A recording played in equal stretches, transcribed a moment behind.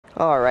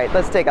All right,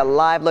 let's take a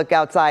live look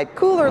outside.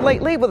 Cooler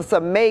lately with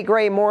some May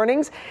gray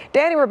mornings.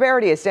 Dani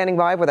Ruberti is standing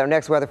by with our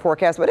next weather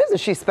forecast, but isn't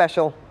she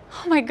special?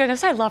 Oh my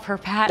goodness, I love her,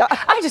 Pat.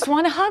 I just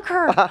want to hug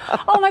her.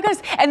 Oh my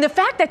goodness. And the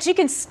fact that she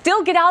can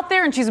still get out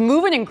there and she's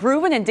moving and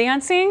grooving and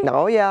dancing.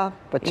 Oh yeah,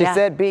 but she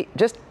said be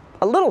just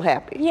a little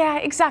happy. Yeah,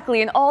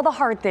 exactly. And all the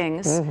hard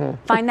things,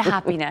 find the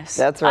happiness.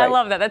 That's right. I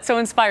love that. That's so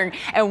inspiring.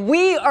 And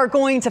we are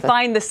going to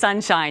find the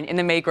sunshine in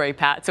the May gray,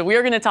 Pat. So we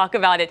are going to talk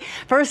about it.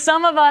 For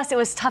some of us, it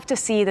was tough to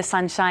see the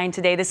sunshine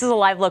today. This is a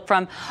live look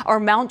from our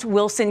Mount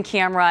Wilson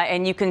camera,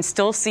 and you can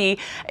still see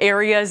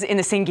areas in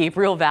the San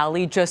Gabriel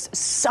Valley just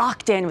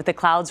socked in with the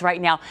clouds right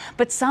now.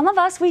 But some of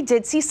us, we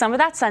did see some of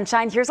that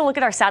sunshine. Here's a look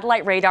at our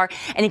satellite radar,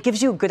 and it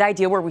gives you a good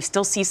idea where we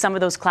still see some of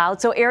those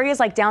clouds. So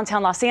areas like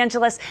downtown Los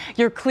Angeles,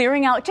 you're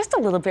clearing out just a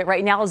little bit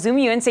right now. I'll zoom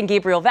you in. San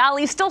Gabriel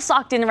Valley still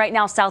socked in right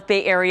now. South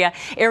Bay area,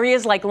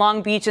 areas like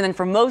Long Beach, and then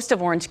for most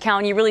of Orange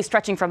County, really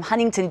stretching from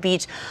Huntington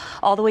Beach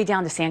all the way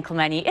down to San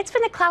Clemente. It's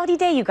been a cloudy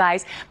day, you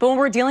guys, but when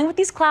we're dealing with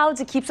these clouds,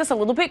 it keeps us a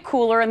little bit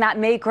cooler, and that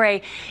May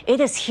gray,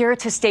 it is here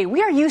to stay.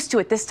 We are used to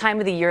it this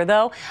time of the year,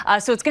 though,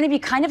 so it's going to be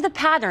kind of the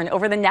pattern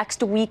over the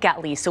next week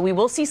at least. So we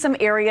will see some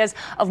areas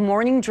of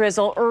morning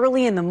drizzle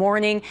early in the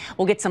morning.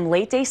 We'll get some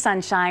late day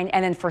sunshine,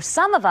 and then for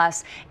some of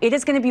us, it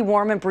is going to be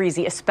warm and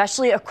breezy,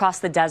 especially across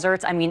the deserts.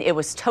 I mean, it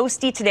was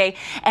toasty today,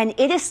 and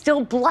it is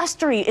still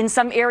blustery in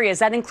some areas.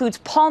 That includes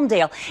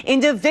Palmdale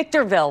into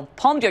Victorville.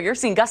 Palmdale, you're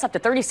seeing gusts up to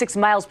 36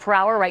 miles per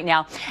hour right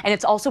now, and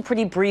it's also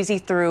pretty breezy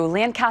through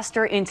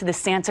Lancaster into the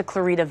Santa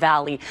Clarita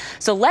Valley.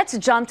 So let's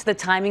jump to the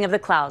timing of the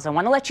clouds. I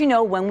want to let you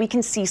know when we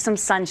can see some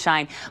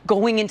sunshine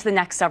going into the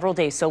next several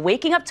days. So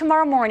waking up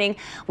tomorrow morning,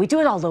 we do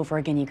it all over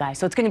again, you guys.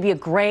 So it's going to be a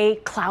gray,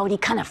 cloudy,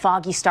 kind of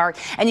foggy start,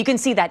 and you can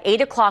see that 8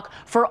 o'clock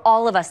for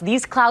all of us.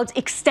 These clouds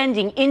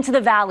extending into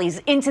the valleys,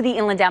 into the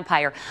Inland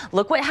Empire.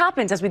 Look what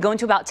happens as we go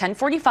into about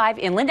 10:45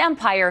 Inland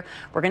Empire.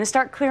 We're going to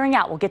start clearing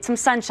out. We'll get some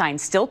sunshine.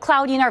 Still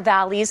cloudy in our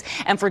valleys,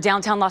 and for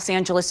downtown Los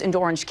Angeles into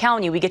Orange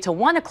County, we get to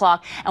 1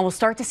 o'clock and we'll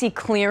start to see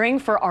clearing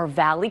for our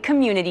valley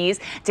communities.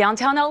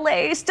 Downtown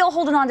LA still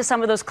holding on to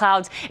some of those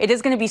clouds. It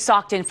is going to be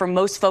socked in for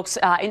most folks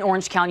in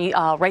Orange County,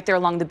 right there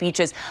along the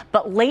beaches.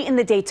 But late in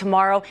the day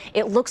tomorrow,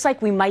 it looks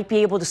like we might be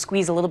able to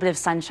squeeze a little bit of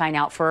sunshine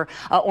out for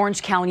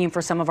Orange County and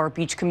for some of our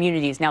beach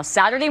communities. Now,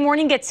 Saturday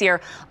morning gets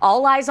here.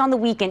 All eyes on the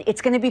weekend.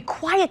 It's going to be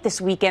quiet this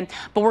weekend,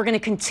 but we're going to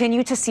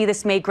continue to see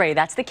this May gray.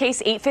 That's the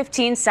case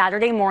 8:15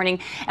 Saturday morning,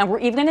 and we're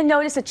even going to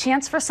notice a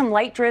chance for some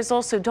light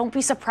drizzle, so don't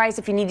be surprised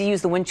if you need to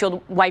use the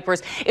windshield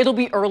wipers. It'll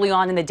be early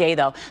on in the day,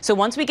 though. So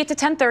once we get to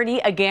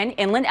 10:30, again,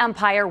 Inland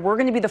Empire, we're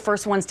going to be the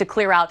first ones to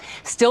clear out.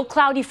 Still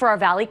cloudy for our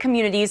valley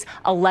communities.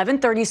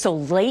 11:30, so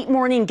late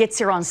morning gets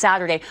here on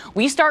Saturday.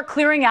 We start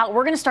clearing out.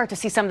 We're going to start to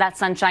see some of that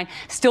sunshine.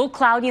 Still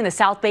cloudy in the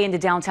South Bay into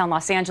downtown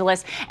Los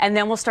Angeles, and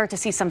then we'll start to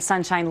see some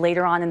sunshine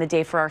later on in the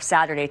day for our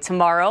Saturday.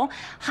 Tomorrow,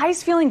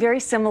 highs feeling very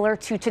similar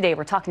to today.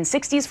 We're talking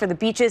 60s for the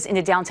beaches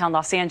into downtown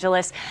Los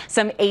Angeles,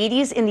 some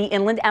 80s in the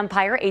Inland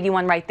Empire,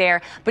 81 right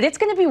there. But it's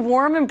going to be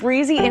warm and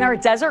breezy in our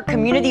desert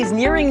communities,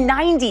 nearing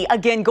 90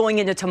 again going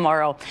into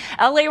tomorrow.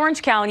 LA,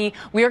 Orange County,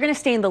 we are going to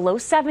stay in the low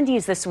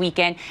 70s this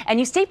weekend, and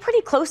you stay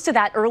pretty close to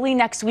that early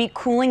next week,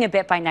 cooling a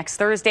bit by next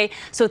Thursday.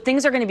 So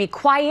things are going to be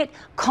quiet,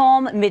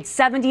 calm, mid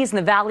 70s in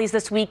the valleys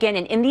this weekend.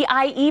 And in the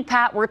IE,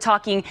 Pat, we're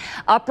talking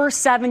upper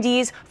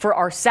 70s for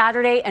our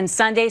Saturday and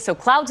Sunday. So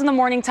clouds in the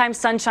morning time,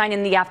 sunshine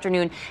in the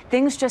afternoon.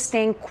 Things just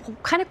staying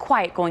kind of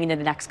quiet going into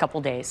the next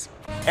couple days.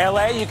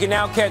 LA, you can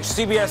now catch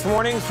CBS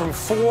Mornings from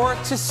 4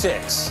 to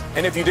 6.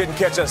 And if you didn't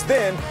catch us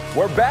then,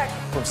 we're back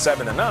from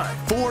 7 to 9.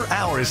 4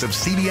 hours of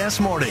CBS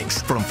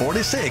Mornings from 4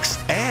 to 6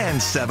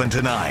 and 7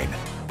 to 9.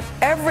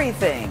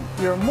 Everything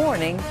your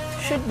morning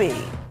should be.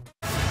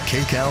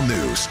 KCAL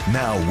News,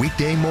 now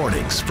weekday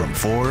mornings from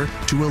 4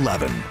 to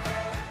 11.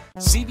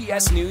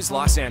 CBS News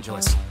Los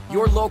Angeles,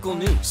 your local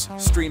news,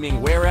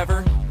 streaming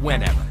wherever,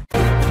 whenever.